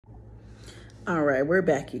All right, we're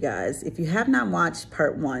back, you guys. If you have not watched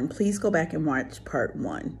part one, please go back and watch part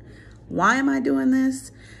one. Why am I doing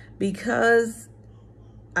this? Because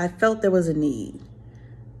I felt there was a need.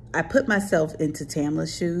 I put myself into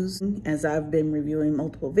Tamla's shoes as I've been reviewing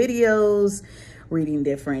multiple videos, reading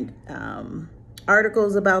different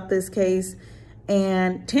articles about this case.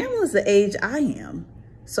 And Tamla's the age I am.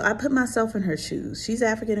 So I put myself in her shoes. She's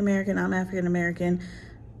African-American, I'm African-American.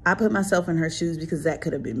 I put myself in her shoes because that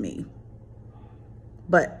could have been me.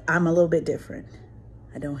 But I'm a little bit different.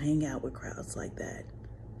 I don't hang out with crowds like that.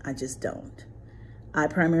 I just don't. I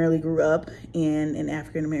primarily grew up in an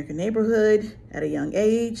African-American neighborhood at a young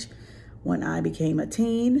age. When I became a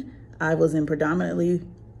teen, I was in predominantly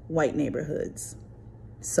white neighborhoods.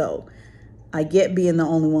 So I get being the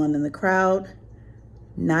only one in the crowd.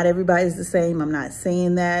 Not everybody's the same. I'm not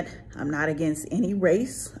saying that. I'm not against any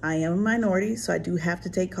race. I am a minority, so I do have to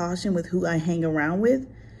take caution with who I hang around with,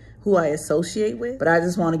 who I associate with. But I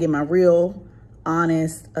just want to give my real,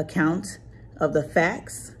 honest account of the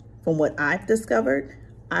facts from what I've discovered.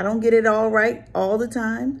 I don't get it all right all the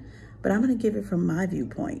time, but I'm going to give it from my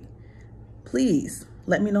viewpoint. Please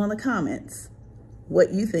let me know in the comments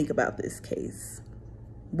what you think about this case.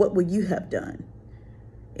 What would you have done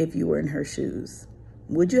if you were in her shoes?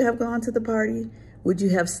 Would you have gone to the party? Would you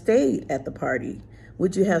have stayed at the party?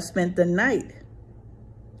 Would you have spent the night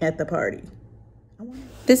at the party?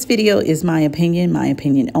 This video is my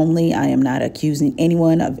opinion only. I am not accusing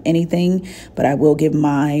anyone of anything, but I will give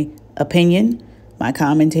my opinion, my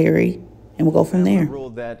commentary, and we'll go from there.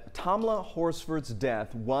 Ruled that Tamla Horsford's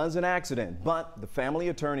death was an accident, but the family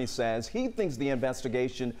attorney says he thinks the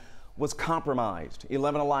investigation was compromised.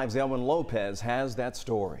 11 Alive's Elwin Lopez has that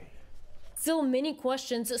story. Still many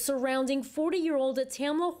questions surrounding 40-year-old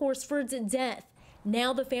Tamla Horsford's death.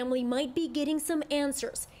 Now the family might be getting some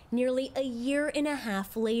answers nearly a year and a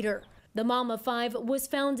half later. The mom of 5 was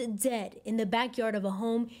found dead in the backyard of a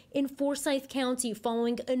home in Forsyth County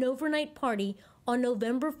following an overnight party on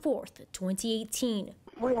November 4th, 2018.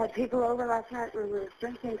 We had people over last night. We were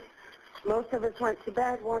drinking. Most of us went to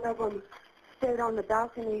bed. One of them stayed on the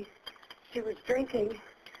balcony. She was drinking,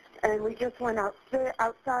 and we just went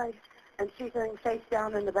outside. And she's laying face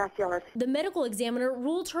down in the backyard. The medical examiner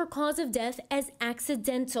ruled her cause of death as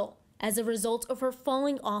accidental as a result of her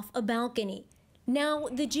falling off a balcony. Now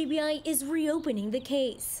the GBI is reopening the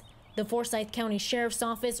case. The Forsyth County Sheriff's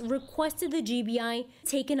Office requested the GBI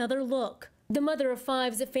take another look. The mother of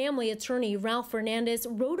 5's family attorney, Ralph Fernandez,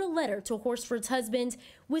 wrote a letter to Horsford's husband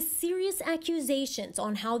with serious accusations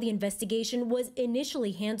on how the investigation was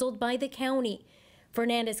initially handled by the county.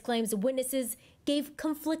 Fernandez claims witnesses gave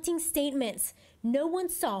conflicting statements. No one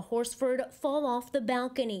saw Horsford fall off the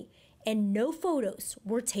balcony, and no photos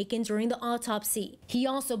were taken during the autopsy. He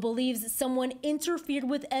also believes someone interfered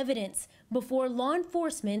with evidence before law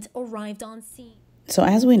enforcement arrived on scene. So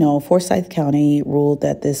as we know, Forsyth County ruled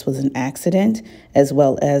that this was an accident, as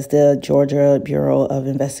well as the Georgia Bureau of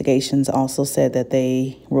Investigations also said that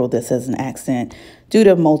they ruled this as an accident due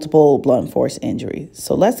to multiple blunt force injuries.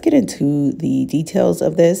 So let's get into the details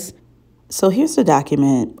of this. So here's the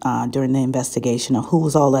document during the investigation of who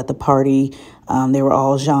was all at the party. They were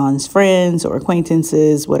all Jean's friends or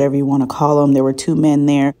acquaintances, whatever you want to call them. There were 2 men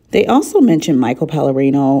there. They also mentioned Michael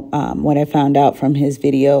Pallarino. What I found out from his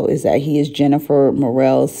video is that he is Jennifer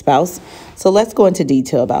Morell's spouse. So let's go into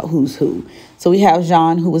detail about who's who. So we have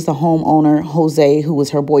Jean, who was the homeowner, Jose, who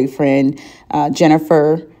was her boyfriend.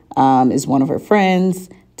 Jennifer is one of her friends.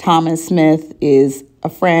 Thomas Smith is a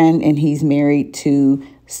friend, and he's married to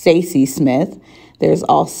Stacy Smith. There's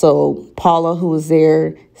also Paula, who was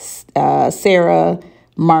there, Sarah,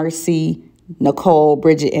 Marcy, Nicole,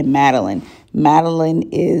 Bridget, and Madeline. Madeline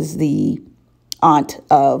is the aunt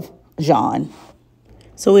of Jean.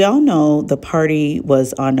 So we all know the party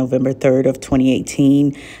was on November 3rd of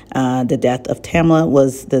 2018. The death of Tamla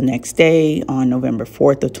was the next day on November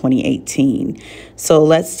 4th of 2018. So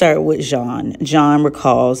let's start with Jean. Jean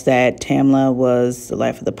recalls that Tamla was the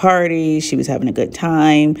life of the party. She was having a good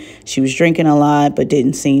time. She was drinking a lot, but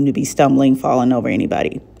didn't seem to be stumbling, falling over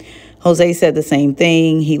anybody. Jose said the same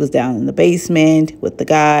thing. He was down in the basement with the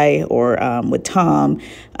guy or with Tom.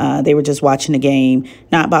 They were just watching the game,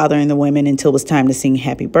 not bothering the women until it was time to sing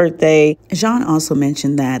happy birthday. Jean also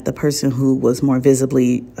mentioned that the person who was more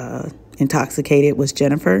visibly intoxicated was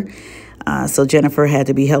Jennifer. So Jennifer had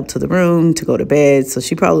to be helped to the room to go to bed. So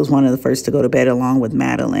she probably was one of the first to go to bed along with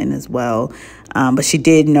Madeline as well. But she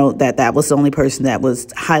did note that that was the only person that was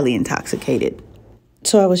highly intoxicated.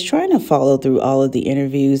 So I was trying to follow through all of the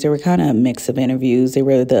interviews. There were kind of a mix of interviews. They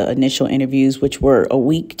were the initial interviews, which were a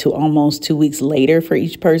week to almost 2 weeks later for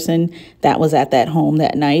each person that was at that home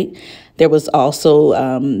that night. There was also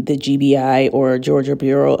the GBI, or Georgia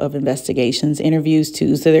Bureau of Investigations, interviews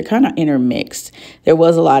too. So they're kind of intermixed. There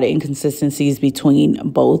was a lot of inconsistencies between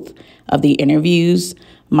both of the interviews.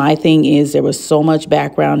 My thing is there was so much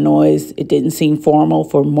background noise. It didn't seem formal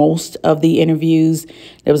for most of the interviews.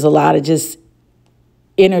 There was a lot of just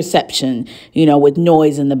interception, with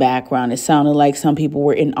noise in the background. It sounded like some people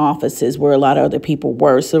were in offices where a lot of other people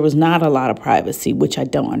were. So there was not a lot of privacy, which I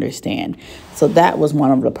don't understand. So that was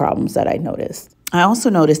one of the problems that I noticed. I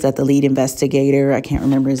also noticed that the lead investigator, I can't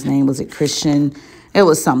remember his name, was it Christian? It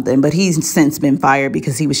was something, but he's since been fired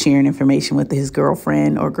because he was sharing information with his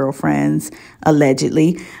girlfriend or girlfriends,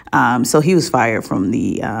 allegedly. So he was fired from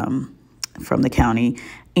the county,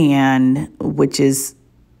 and which is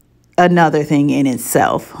another thing in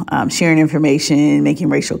itself. Sharing information, making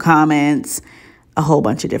racial comments, a whole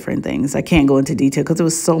bunch of different things. I can't go into detail because there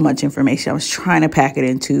was so much information. I was trying to pack it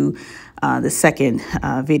into the second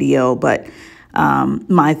video, but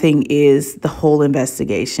my thing is the whole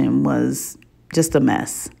investigation was just a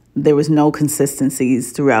mess. There was no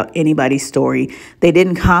consistencies throughout anybody's story. They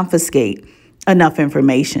didn't confiscate enough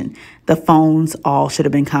information. The phones all should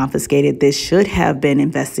have been confiscated. This should have been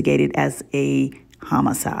investigated as a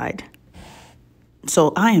homicide.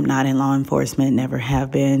 So I am not in law enforcement, never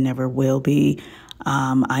have been, never will be.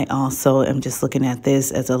 I also am just looking at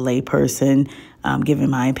this as a layperson,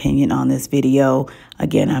 giving my opinion on this video.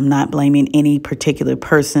 Again, I'm not blaming any particular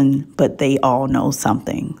person, but they all know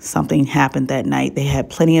something. Something happened that night. They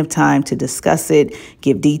had plenty of time to discuss it,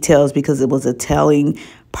 give details, because it was a telling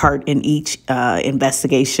part in each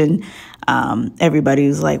investigation. Everybody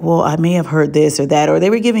was like, well, I may have heard this or that, or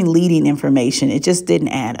they were giving leading information. It just didn't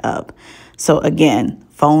add up. So again,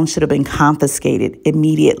 phones should have been confiscated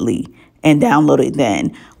immediately and downloaded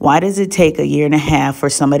then. Why does it take a year and a half for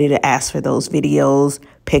somebody to ask for those videos,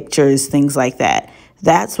 pictures, things like that?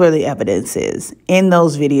 That's where the evidence is, in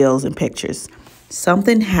those videos and pictures.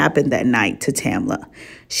 Something happened that night to Tamla.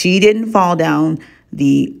 She didn't fall down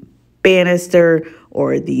the banister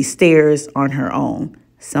or the stairs on her own.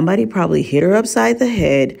 Somebody probably hit her upside the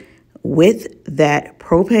head with that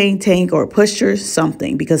propane tank or pushed her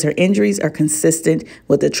something, because her injuries are consistent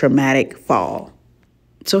with a traumatic fall.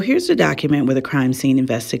 So here's the document where the crime scene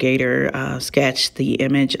investigator sketched the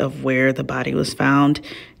image of where the body was found.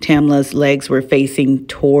 Tamla's legs were facing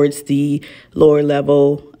towards the lower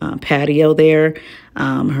level patio there.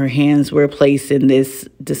 Her hands were placed in this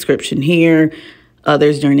description here.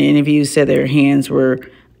 Others during the interview said their hands were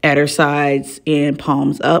at her sides and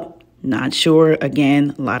palms up. Not sure.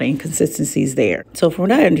 Again, a lot of inconsistencies there. So from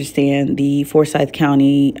what I understand, the Forsyth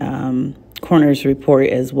County coroner's report,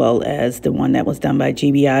 as well as the one that was done by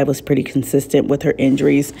GBI, was pretty consistent with her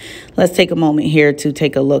injuries. Let's take a moment here to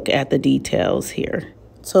take a look at the details here.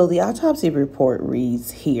 So the autopsy report reads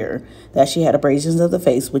here that she had abrasions of the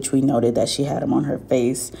face, which we noted that she had them on her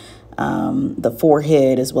face, the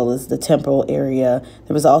forehead, as well as the temporal area.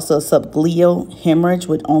 There was also a subgleal hemorrhage,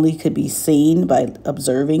 which only could be seen by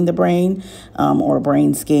observing the brain, or a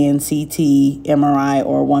brain scan, CT, MRI,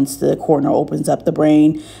 or once the coroner opens up the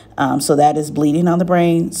brain. So that is bleeding on the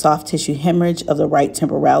brain. Soft tissue hemorrhage of the right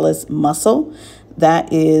temporalis muscle.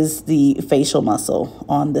 That is the facial muscle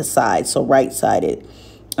on this side, so right-sided.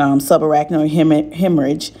 Subarachnoid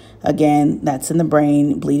hemorrhage, again, that's in the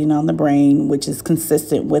brain, bleeding on the brain, which is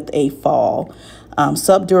consistent with a fall.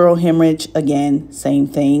 Subdural hemorrhage, again, same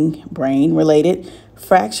thing, brain related.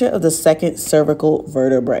 Fracture of the second cervical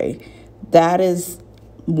vertebrae. That is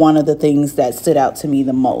one of the things that stood out to me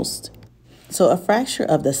the most. So a fracture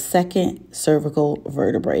of the second cervical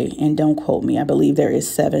vertebrae, and don't quote me, I believe there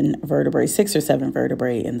is 7 vertebrae, 6 or 7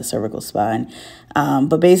 vertebrae in the cervical spine.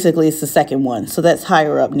 But basically it's the second one. So that's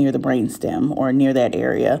higher up near the brainstem or near that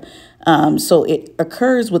area. So it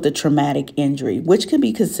occurs with a traumatic injury, which can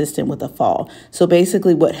be consistent with a fall. So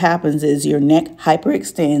basically what happens is your neck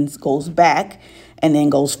hyperextends, goes back, and then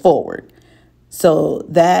goes forward. So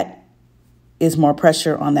that is more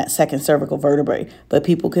pressure on that second cervical vertebrae, but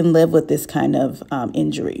people can live with this kind of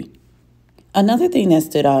injury. Another thing that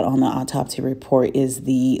stood out on the autopsy report is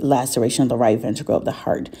the laceration of the right ventricle of the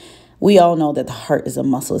heart. We all know that the heart is a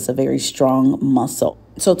muscle. It's a very strong muscle.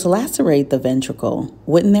 So to lacerate the ventricle,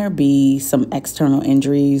 wouldn't there be some external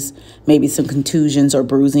injuries, maybe some contusions or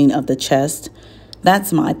bruising of the chest?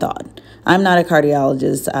 That's my thought. I'm not a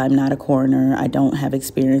cardiologist. I'm not a coroner. I don't have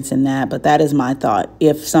experience in that, but that is my thought.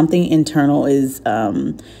 If something internal is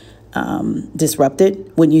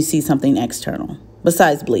disrupted, when you see something external,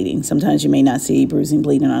 besides bleeding. Sometimes you may not see bruising,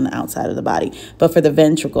 bleeding on the outside of the body. But for the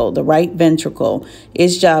ventricle, the right ventricle,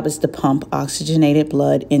 its job is to pump oxygenated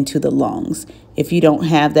blood into the lungs. If you don't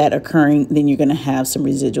have that occurring, then you're going to have some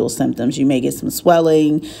residual symptoms. You may get some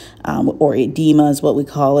swelling or edema is what we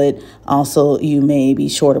call it. Also, you may be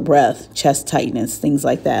short of breath, chest tightness, things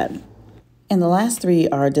like that. And the last three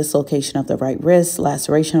are dislocation of the right wrist,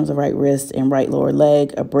 laceration of the right wrist and right lower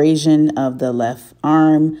leg, abrasion of the left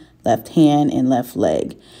arm, left hand, and left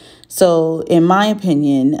leg. So in my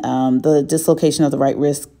opinion, the dislocation of the right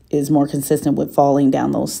wrist is more consistent with falling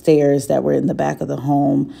down those stairs that were in the back of the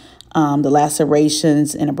home. The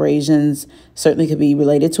lacerations and abrasions certainly could be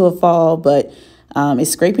related to a fall, but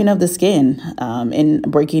it's scraping of the skin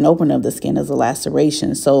and breaking open of the skin as a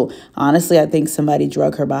laceration. So honestly, I think somebody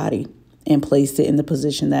drug her body and placed it in the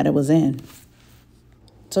position that it was in.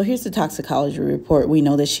 So here's the toxicology report. We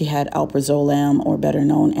know that she had alprazolam, or better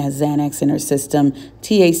known as Xanax, in her system,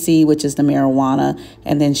 THC, which is the marijuana,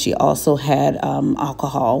 and then she also had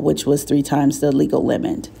alcohol, which was 3 times the legal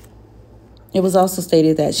limit. It was also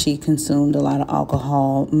stated that she consumed a lot of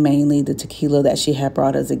alcohol, mainly the tequila that she had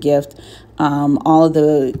brought as a gift. All of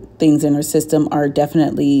the things in her system are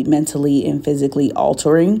definitely mentally and physically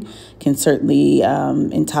altering, can certainly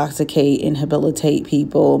intoxicate and habilitate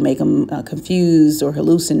people, make them confused or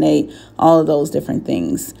hallucinate, all of those different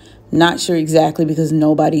things. Not sure exactly, because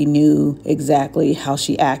nobody knew exactly how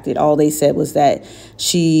she acted. All they said was that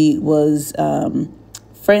she was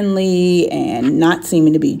friendly and not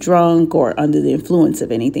seeming to be drunk or under the influence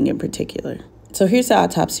of anything in particular. So here's the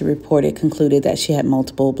autopsy report. It concluded that she had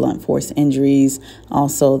multiple blunt force injuries.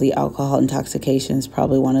 Also, the alcohol intoxication is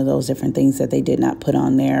probably one of those different things that they did not put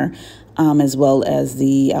on there, as well as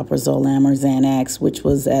the alprazolam or Xanax, which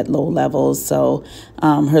was at low levels. So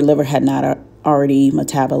her liver had not already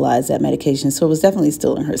metabolized that medication, so it was definitely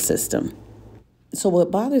still in her system. So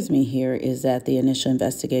what bothers me here is that the initial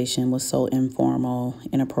investigation was so informal,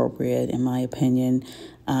 inappropriate, in my opinion.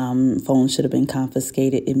 Phones should have been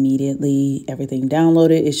confiscated immediately. Everything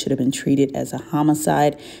downloaded, it should have been treated as a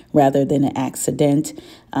homicide rather than an accident.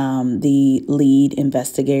 The lead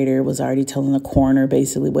investigator was already telling the coroner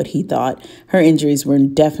basically what he thought. Her injuries were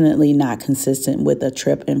definitely not consistent with a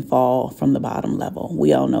trip and fall from the bottom level.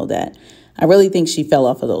 We all know that. I really think she fell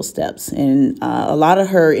off of those steps, and a lot of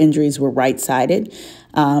her injuries were right-sided,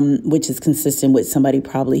 which is consistent with somebody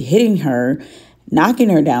probably hitting her, knocking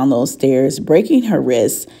her down those stairs, breaking her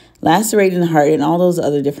wrists, lacerating the heart, and all those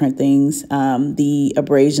other different things. The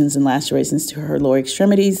abrasions and lacerations to her lower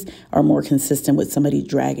extremities are more consistent with somebody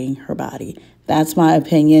dragging her body. That's my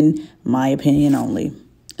opinion only.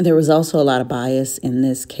 There was also a lot of bias in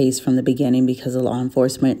this case from the beginning, because the law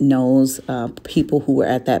enforcement knows people who were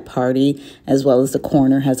at that party, as well as the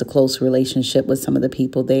coroner has a close relationship with some of the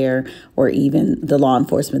people there, or even the law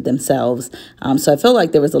enforcement themselves. So I feel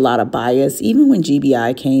like there was a lot of bias. Even when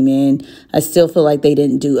GBI came in, I still feel like they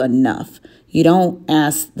didn't do enough. You don't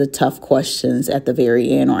ask the tough questions at the very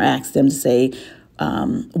end, or ask them to say,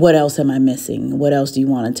 what else am I missing? What else do you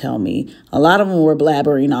want to tell me? A lot of them were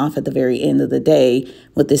blabbering off at the very end of the day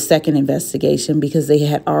with this second investigation, because they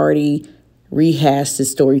had already rehashed the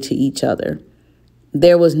story to each other.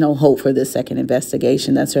 There was no hope for this second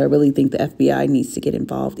investigation. That's why I really think the FBI needs to get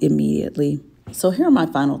involved immediately. So here are my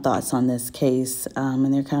final thoughts on this case,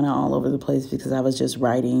 and they're kind of all over the place because I was just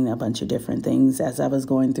writing a bunch of different things as I was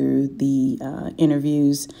going through the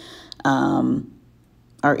interviews.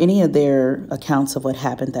 Are any of their accounts of what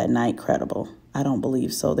happened that night credible? I don't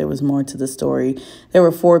believe so. There was more to the story. There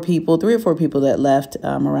were 3 or 4 people that left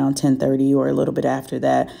around 10:30 or a little bit after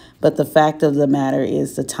that. But the fact of the matter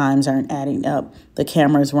is the times aren't adding up. The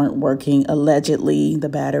cameras weren't working. Allegedly, the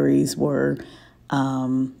batteries were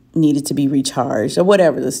needed to be recharged, or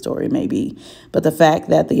whatever the story may be. But the fact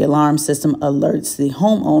that the alarm system alerts the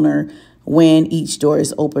homeowner when each door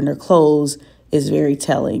is opened or closed is very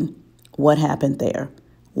telling. What happened there?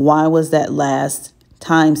 Why was that last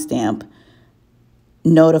timestamp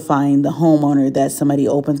notifying the homeowner that somebody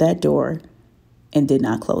opened that door and did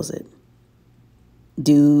not close it?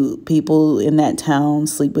 Do people in that town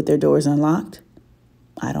sleep with their doors unlocked?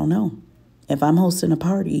 I don't know. If I'm hosting a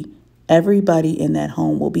party, everybody in that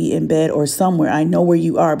home will be in bed or somewhere. I know where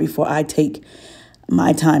you are before I take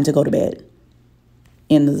my time to go to bed.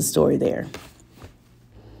 End of the story there.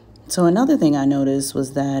 So another thing I noticed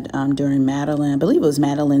was that during Madeline, I believe it was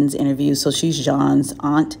Madeline's interview, so she's John's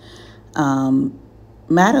aunt,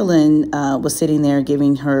 Madeline was sitting there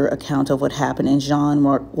giving her account of what happened, and John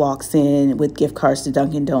walks in with gift cards to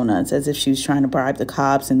Dunkin' Donuts as if she was trying to bribe the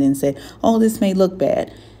cops, and then said, oh, this may look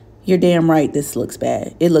bad. You're damn right this looks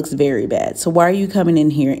bad. It looks very bad. So why are you coming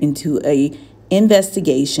in here into a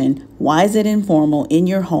investigation. Why is it informal in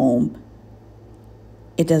your home?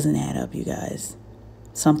 It doesn't add up, you guys.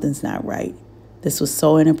 Something's not right. This was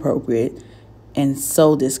so inappropriate and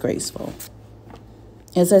so disgraceful.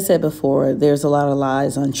 As I said before, there's a lot of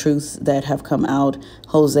lies, untruths that have come out.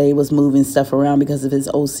 Jose was moving stuff around because of his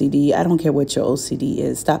OCD. I don't care what your OCD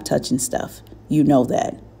is. Stop touching stuff. You know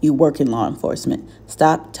that. You work in law enforcement.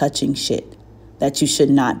 Stop touching shit that you should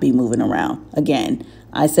not be moving around. Again,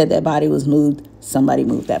 I said that body was moved. Somebody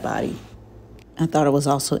moved that body. I thought it was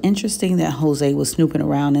also interesting that Jose was snooping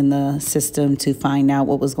around in the system to find out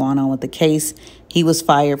what was going on with the case. He was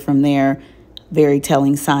fired from there. Very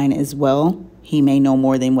telling sign as well. He may know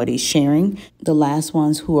more than what he's sharing. The last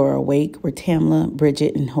ones who are awake were Tamla,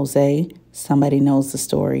 Bridget, and Jose. Somebody knows the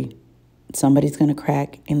story. Somebody's going to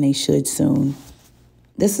crack, and they should soon.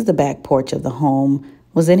 This is the back porch of the home.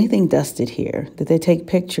 Was anything dusted here? Did they take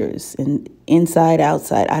pictures? And inside,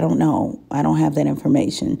 outside? I don't know. I don't have that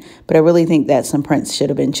information. But I really think that some prints should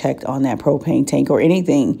have been checked on that propane tank or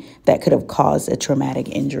anything that could have caused a traumatic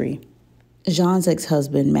injury. Jean's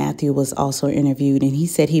ex-husband, Matthew, was also interviewed, and he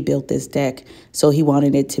said he built this deck so he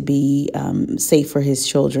wanted it to be safe for his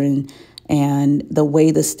children. And the way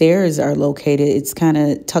the stairs are located, it's kind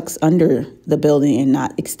of tucks under the building and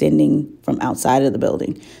not extending from outside of the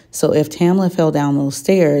building. So if Tamla fell down those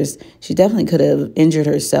stairs, she definitely could have injured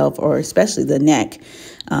herself, or especially the neck,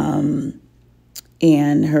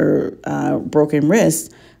 and her broken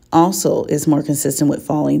wrist also is more consistent with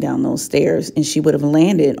falling down those stairs, and she would have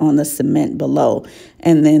landed on the cement below.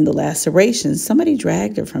 And then the lacerations, somebody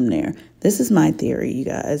dragged her from there. This is my theory, you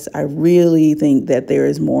guys. I really think that there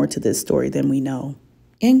is more to this story than we know.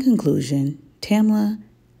 In conclusion, Tamla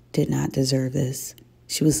did not deserve this.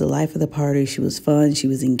 She was the life of the party. She was fun. She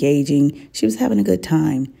was engaging. She was having a good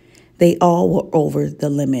time. They all were over the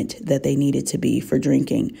limit that they needed to be for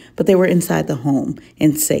drinking, but they were inside the home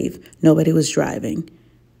and safe. Nobody was driving.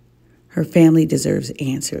 Her family deserves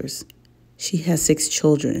answers. She has 6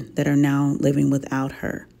 children that are now living without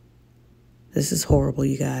her. This is horrible,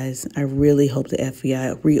 you guys. I really hope the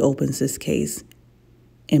FBI reopens this case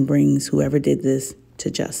and brings whoever did this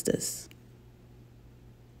to justice.